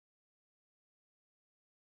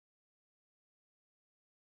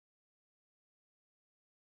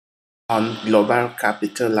on Global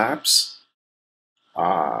Capital Labs.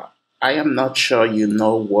 I am not sure you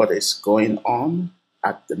know what is going on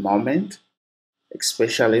at the moment,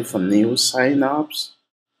 especially for new sign-ups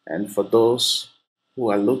and for those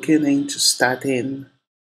who are looking into starting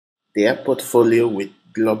their portfolio with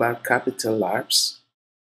Global Capital Labs.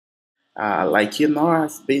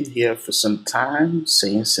 I've been here for some time,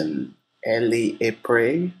 since in early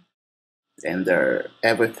April, and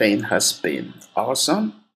everything has been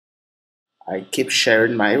awesome. I keep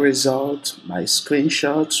sharing my results, my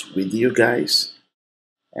screenshots with you guys,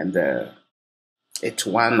 and it's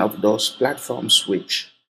one of those platforms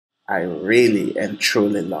which I really and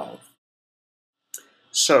truly love.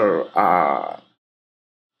 So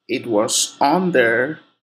it was on the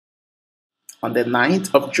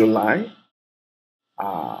 9th of July.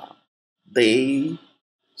 Uh, they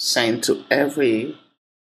sent to every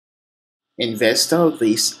investor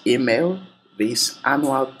this email, this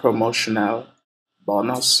annual promotional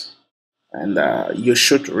bonus, and you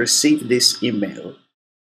should receive this email.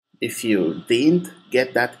 If you didn't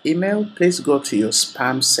get that email, please go to your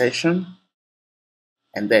spam session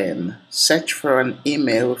and then search for an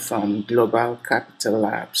email from Global Capital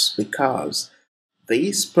Labs, because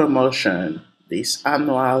this promotion, these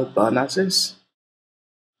annual bonuses,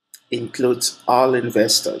 includes all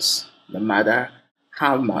investors. No matter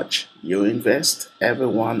how much you invest,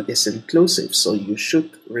 everyone is inclusive. So you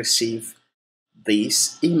should receive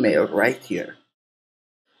this email right here.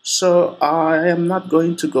 So I am not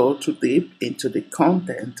going to go too deep into the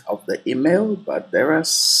content of the email, but there are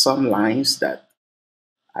some lines that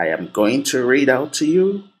I am going to read out to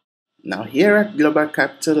you. Now, here at Global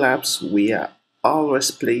Capital Labs, we are always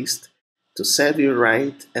pleased to serve you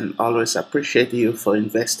right and always appreciate you for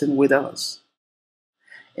investing with us.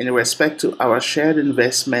 In respect to our shared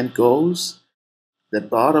investment goals, the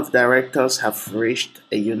board of directors have reached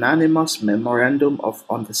a unanimous memorandum of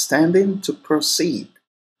understanding to proceed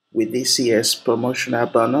with this year's promotional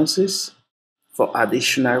bonuses for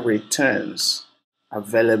additional returns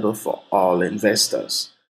available for all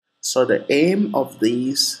investors. So the aim of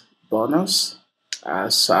these bonus,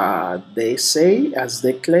 as they say, as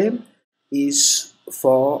they claim, is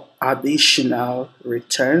for additional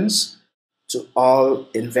returns to all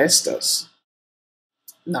investors.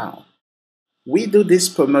 Now, we do this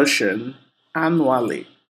promotion annually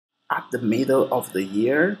at the middle of the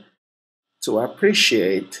year to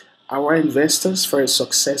appreciate our investors for a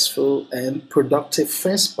successful and productive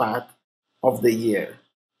first part of the year,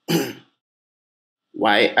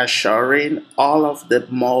 while assuring all for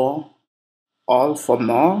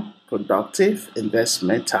more productive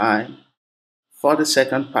investment time for the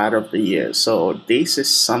second part of the year. So this is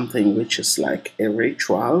something which is like a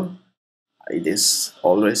ritual. It is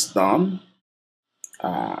always done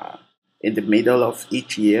uh, in the middle of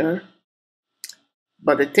each year.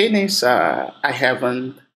 But the thing is, I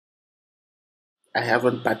haven't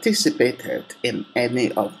participated in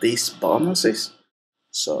any of these bonuses.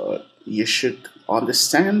 So you should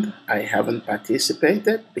understand I haven't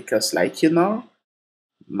participated because, like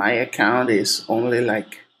my account is only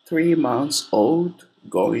like 3 months old,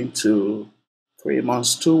 going to 3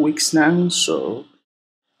 months, 2 weeks now. So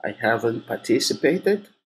I haven't participated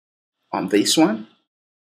on this one.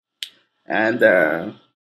 And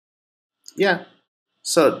yeah,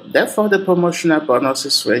 so therefore the promotional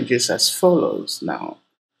bonuses ranges as follows. Now,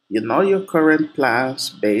 you know your current plans: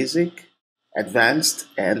 basic, advanced,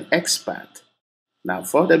 and expert. Now,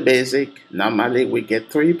 for the basic, normally we get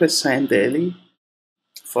 3% daily.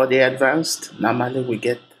 For the advanced, normally we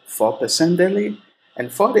get 4% daily.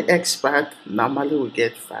 And for the expert, normally we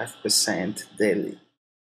get 5% daily.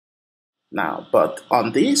 Now, but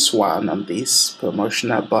on this one, on these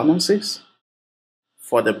promotional bonuses,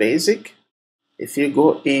 for the basic, if you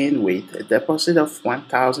go in with a deposit of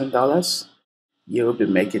 $1,000, you'll be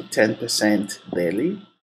making 10% daily.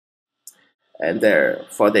 And there,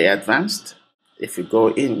 for the advanced, if you go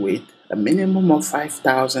in with a minimum of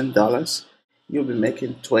 $5,000, you'll be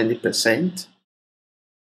making 20%.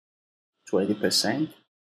 20%.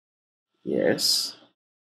 Yes.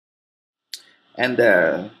 And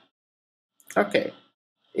okay,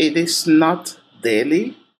 it is not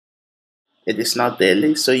daily. It is not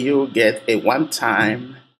daily, so you get a one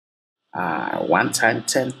time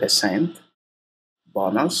 10%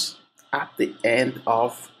 bonus at the end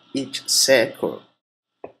of each circle.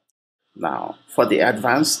 Now, for the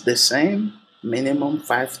advanced, the same, minimum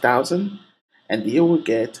 5,000, and you will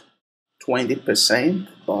get 20%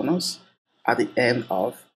 bonus at the end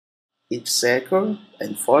of each circle.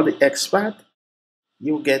 And for the expert,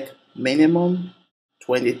 you get minimum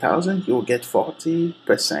 20,000, you will get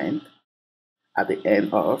 40% at the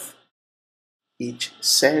end of each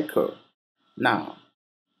cycle. Now,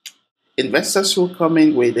 investors who come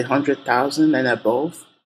in with 100,000 and above,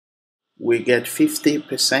 we get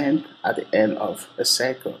 50% at the end of a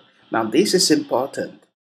cycle. Now, this is important.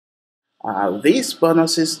 These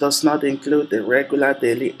bonuses does not include the regular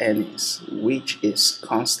daily earnings, which is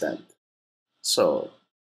constant. So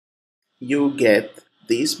you get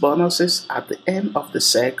these bonuses at the end of the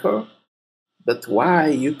cycle, but why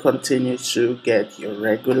you continue to get your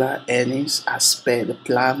regular earnings as per the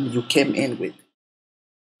plan you came in with.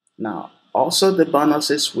 Now, also the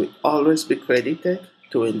bonuses will always be credited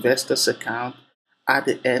to investors' account at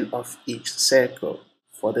the end of each cycle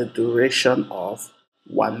for the duration of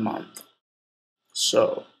 1 month.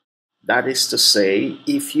 So that is to say,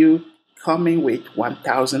 if you come in with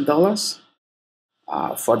 $1,000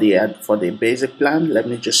 for the basic plan, let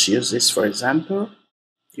me just use this for example.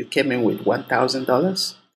 You came in with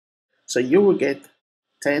 $1,000, so you will get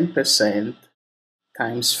 10%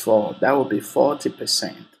 times 4. That will be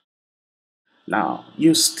 40%. Now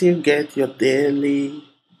you still get your daily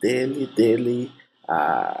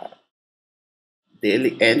uh,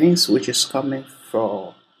 daily earnings, which is coming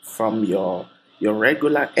from your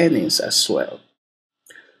regular earnings as well.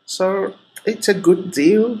 So it's a good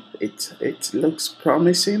deal. It looks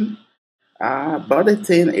promising. But the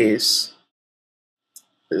thing is,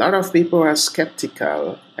 a lot of people are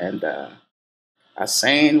skeptical and are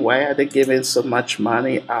saying, why are they giving so much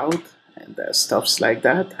money out and stuffs like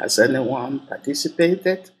that? Has anyone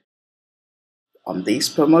participated on these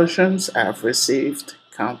promotions? I've received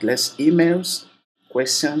countless emails,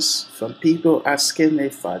 questions from people asking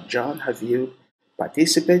if, John, have you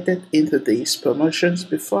participated into these promotions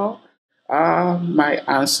before?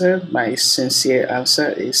 My sincere answer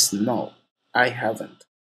is no, I haven't.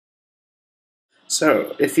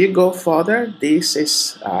 So if you go further, this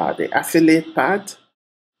is the affiliate part,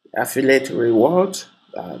 affiliate reward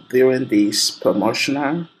during this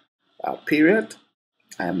promotional period.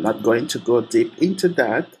 I'm not going to go deep into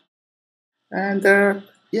that. And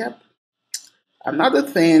yeah, another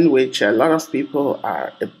thing which a lot of people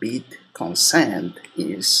are a bit concerned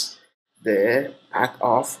is the part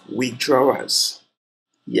of withdrawals.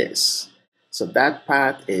 Yes, so that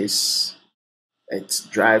part is, it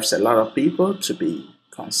drives a lot of people to be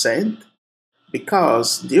concerned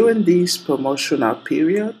because during this promotional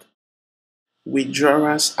period,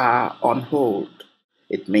 withdrawals are on hold.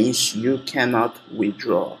 It means you cannot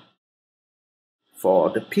withdraw for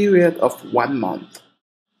the period of 1 month.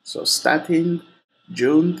 So starting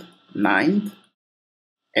June 9th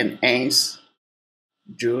and ends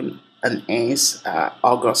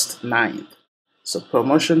August 9th. So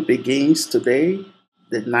promotion begins today,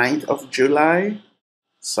 the 9th of July,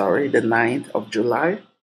 the 9th of July,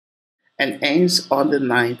 and ends on the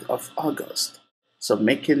 9th of August. So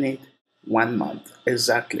making it 1 month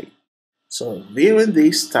exactly. So during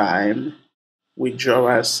this time,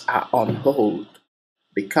 withdrawals are on hold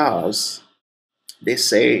because they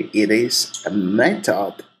say it is a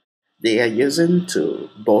method they are using to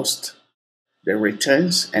boost the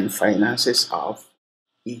returns and finances of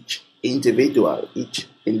each individual, each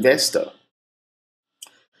investor.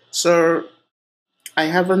 So I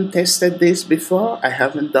haven't tested this before, I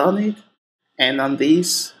haven't done it, and on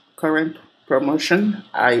this current promotion,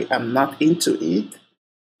 I am not into it.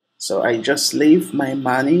 So I just leave my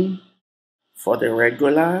money for the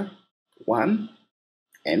regular one.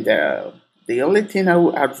 And the only thing I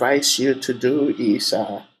would advise you to do is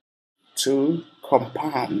to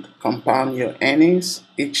compound your earnings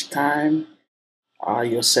each time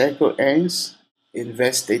your cycle ends.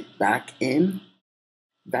 Invest it back in.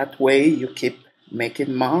 That way you keep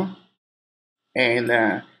making more.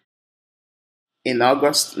 And in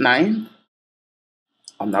August 9th,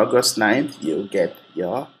 on August 9th, you get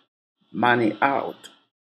your money out.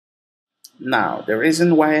 Now, the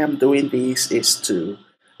reason why I'm doing this is to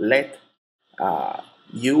let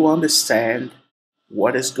you understand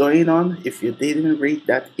what is going on. If you didn't read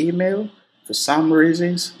that email, for some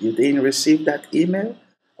reasons you didn't receive that email,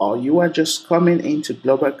 or you are just coming into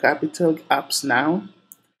Global Capital Apps now,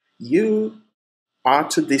 you are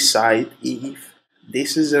to decide if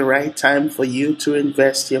this is the right time for you to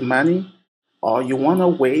invest your money, or you want to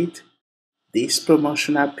wait this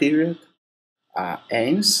promotional period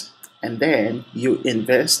ends and then you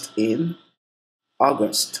invest in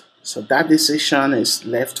August. So that decision is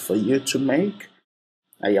left for you to make.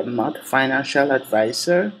 I am not a financial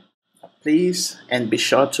advisor. Please and be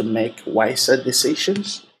sure to make wiser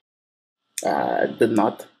decisions. Do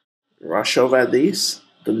not rush over this.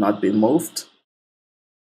 Do not be moved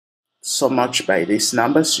so much by these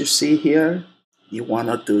numbers you see here. You want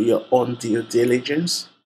to do your own due diligence.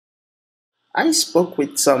 I spoke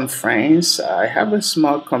with some friends. I have a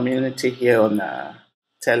small community here on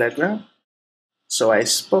Telegram. So I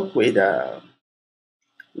spoke with,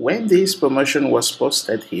 when this promotion was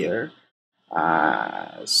posted here,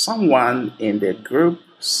 someone in the group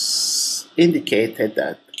indicated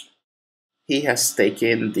that he has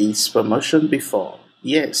taken this promotion before.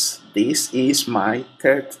 Yes, this is my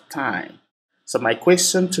third time. So my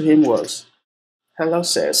question to him was, "Hello,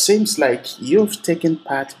 sir. Seems like you've taken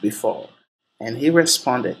part before." And he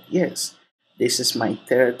responded, "Yes, this is my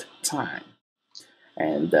third time."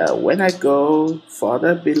 And when I go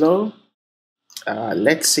further below,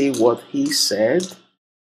 let's see what he said.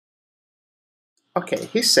 Okay,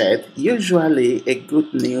 he said, "Usually a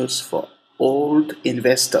good news for old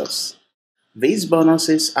investors. These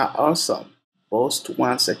bonuses are awesome. Boost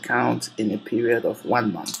one's account in a period of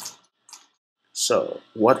 1 month." So,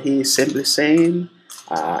 what he is simply saying,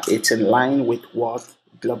 it's in line with what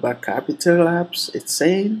Global Capital Labs is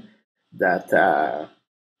saying, that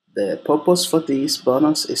the purpose for this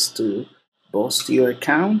bonus is to boost your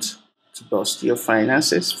account, to boost your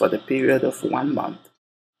finances for the period of 1 month.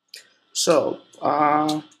 So,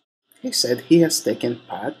 he said he has taken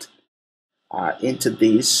part into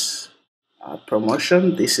this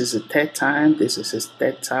promotion. This is the third time. This is his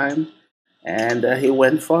third time. And he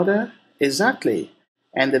went further. Exactly.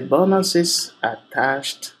 And the bonus is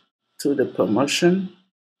attached to the promotion.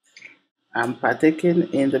 I'm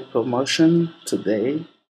partaking in the promotion today,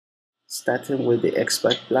 starting with the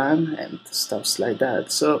expert plan and stuffs like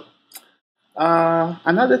that. So,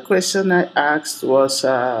 another question I asked was,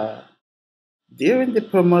 during the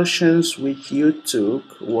promotions which you took,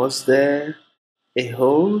 a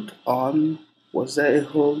hold on was there a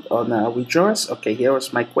hold on withdrawals? Okay, here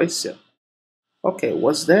was my question. Okay,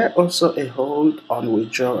 was there also a hold on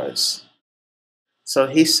withdrawals? So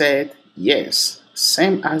he said, yes,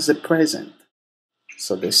 same as the present.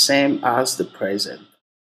 So the same as the present.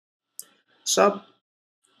 So,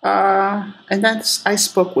 and then I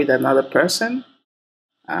spoke with another person.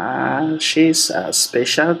 She's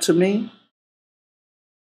special to me.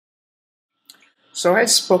 So I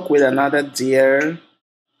spoke with another dear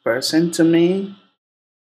person to me.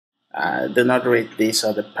 Do not read this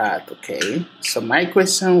other part, okay? So my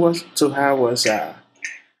question was to her was,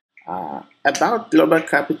 about Global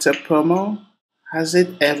Capital promo. Has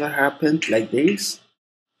it ever happened like this?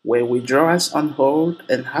 Were withdrawals on hold,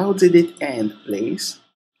 and how did it end, please?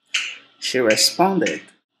 She responded,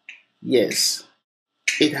 yes,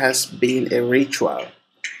 it has been a ritual.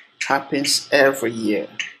 Happens every year.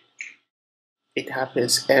 It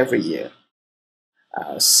happens every year.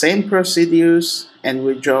 Same procedures and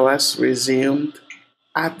withdrawals resumed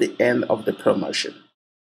at the end of the promotion.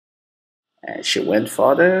 And she went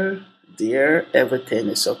further, dear, everything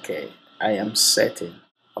is okay. I am certain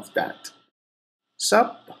of that.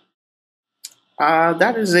 So,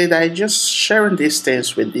 that is it. I just sharing these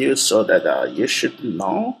things with you so that you should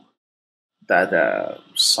know that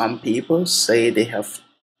some people say they have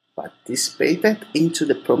participated into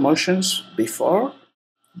the promotions before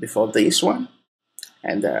this one,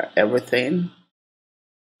 and everything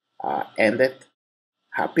ended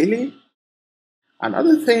happily.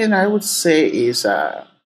 Another thing I would say is,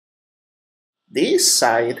 this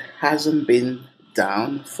site hasn't been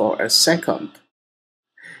down for a second.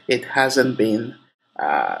 It hasn't been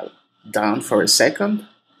uh, down for a second.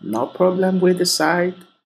 No problem with the site.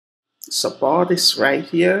 Support is right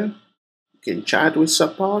here. You can chat with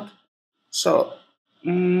support. So,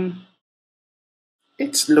 mm,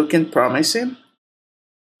 it's looking promising.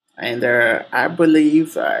 And I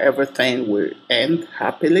believe everything will end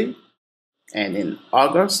happily. And in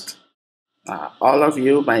August, all of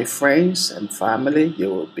you, my friends and family, you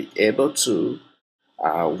will be able to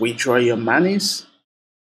withdraw your monies.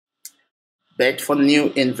 But for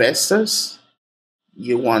new investors,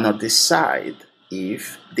 you want to decide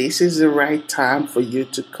if this is the right time for you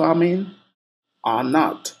to come in or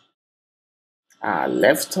not.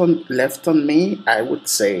 Left on me, I would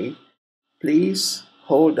say, please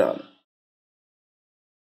hold on,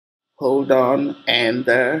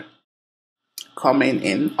 and coming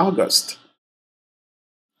in August.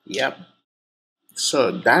 Yep.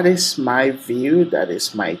 So that is my view. That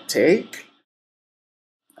is my take.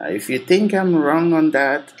 If you think I'm wrong on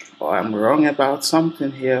that, or I'm wrong about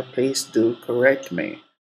something here, please do correct me.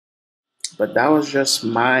 But that was just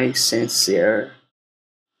my sincere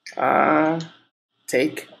uh,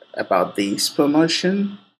 take about this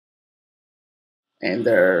promotion. And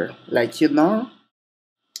like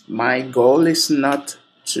my goal is not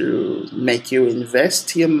to make you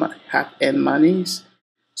invest your hard-earned monies,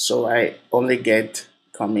 so I only get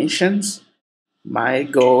commissions. My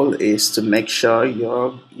goal is to make sure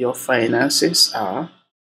your finances are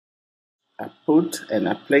put and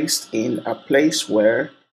are placed in a place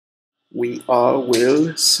where we all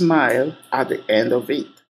will smile at the end of it.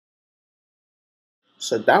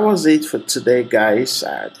 So that was it for today, guys.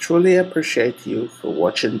 I truly appreciate you for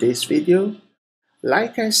watching this video.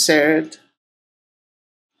 Like I said,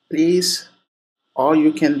 please, all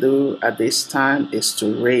you can do at this time is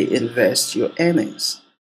to reinvest your earnings.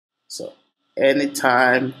 So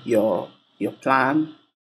anytime your plan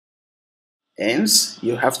ends,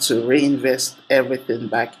 you have to reinvest everything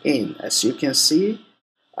back in. As you can see,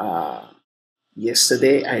 uh,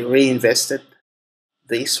 yesterday I reinvested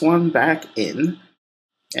this one back in,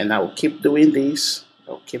 and I'll keep doing this.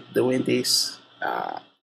 I'll keep doing this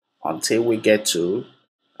until we get to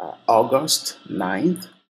August 9th,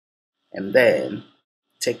 and then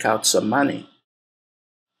take out some money.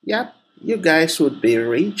 Yep, you guys would be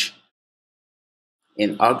rich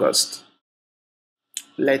in August.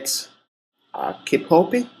 Let's keep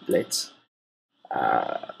hoping.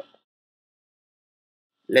 Uh,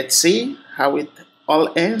 let's see how it all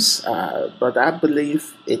ends. But I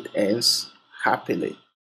believe it ends happily.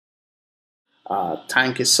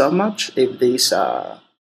 Thank you so much. If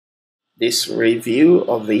this review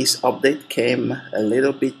or this update came a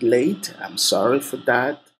little bit late, I'm sorry for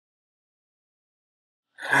that.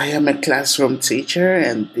 I am a classroom teacher,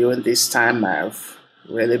 and during this time, I've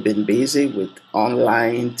really been busy with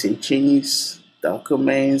online teachings,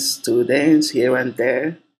 documents, students here and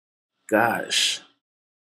there. Gosh.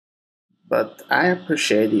 But I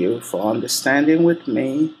appreciate you for understanding with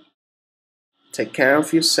me. Take care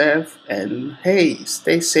of yourself, and hey,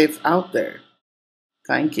 stay safe out there.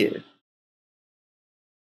 Thank you.